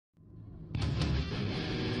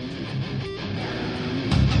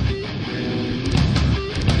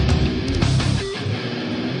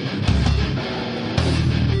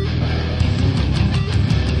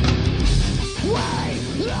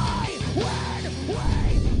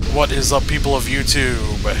What is up, people of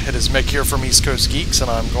YouTube? It is Mick here from East Coast Geeks,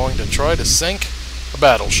 and I'm going to try to sink a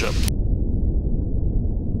battleship.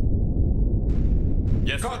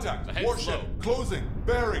 Yes, Contact! sir. Warship! Closing!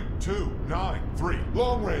 Bearing 293.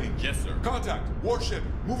 Long range! Yes, sir. Contact! Warship!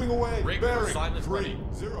 Moving away! Rig for Bearing silent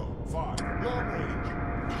 305. Long range!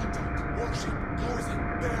 Contact! Warship! Closing!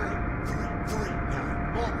 Bearing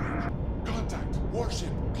 339. Long range! Contact!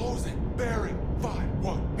 Warship! Closing! Bearing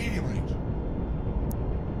 51. Medium range!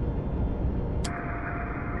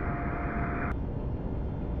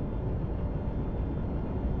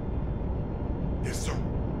 Yes, sir.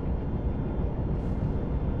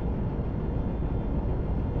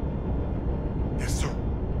 Yes, sir.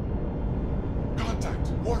 Contact.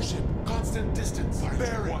 Warship. Constant distance.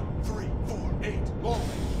 Bearing 1348. Long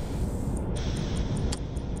range.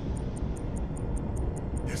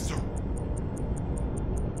 Yes, sir.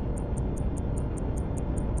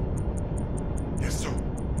 Yes, sir.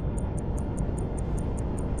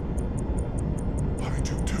 Firing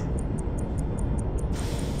 2-2.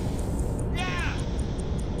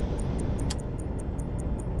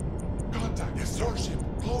 Contact. Yes, sir. Warship.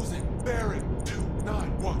 Closing. Bearing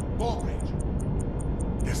 291. Long range.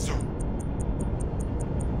 Yes, sir.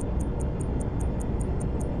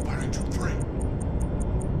 Firing 2-3.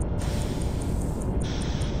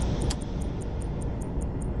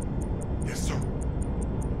 Yes, sir.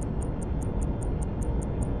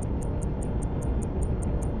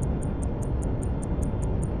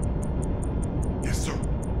 Yes, sir.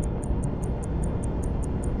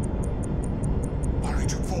 Firing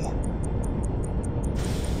 2-4.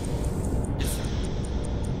 Yes, sir.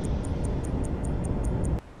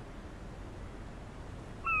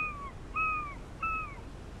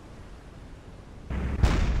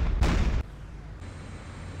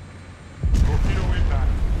 Torpedo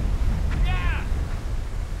impact.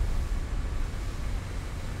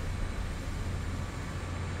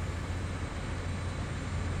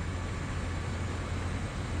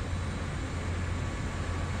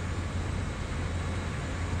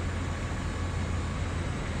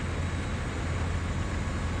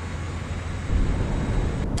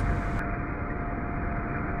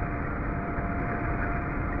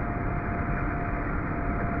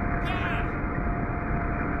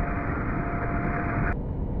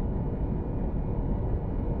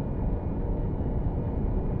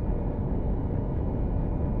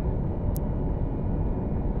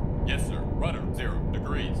 Yes, sir. Rudder 0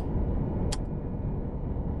 degrees.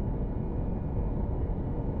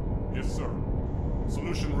 Yes, sir.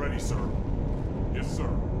 Solution ready, sir. Yes, sir.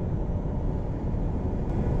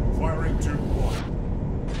 Firing 2-1.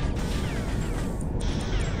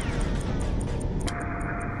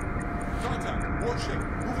 Contact! Warship!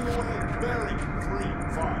 Moving away! Bearing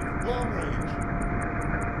 3-5. Long range!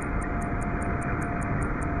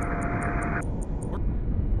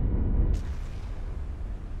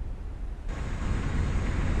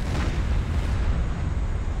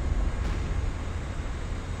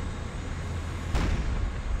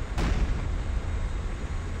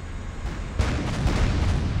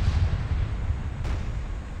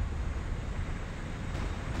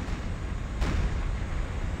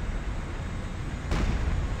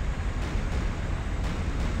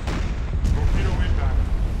 Torpedo impact.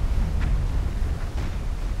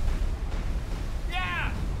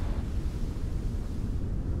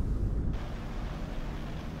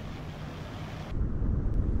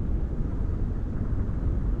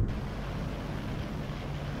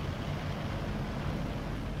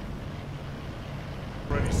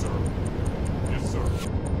 Ready, sir. Yes, sir.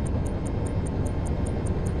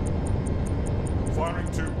 Firing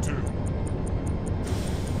 2-2.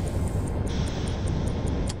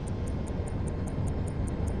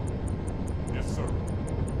 Yes, sir.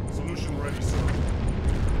 Solution ready, sir.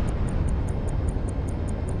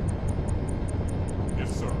 Yes,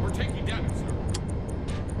 sir. We're taking damage, sir.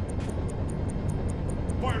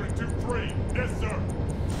 Firing 2-3. Yes, sir.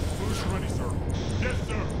 Solution ready, sir. Yes,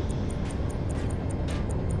 sir.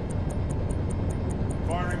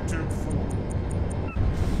 Firing 2-4.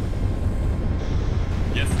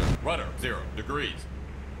 Yes, sir. Rudder 0 degrees.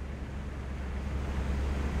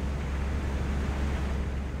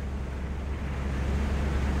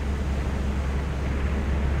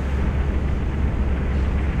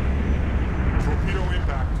 Torpedo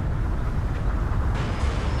impact.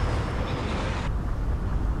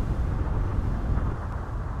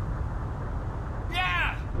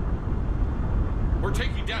 We're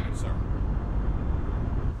taking damage, sir.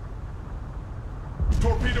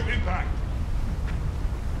 Torpedo impact.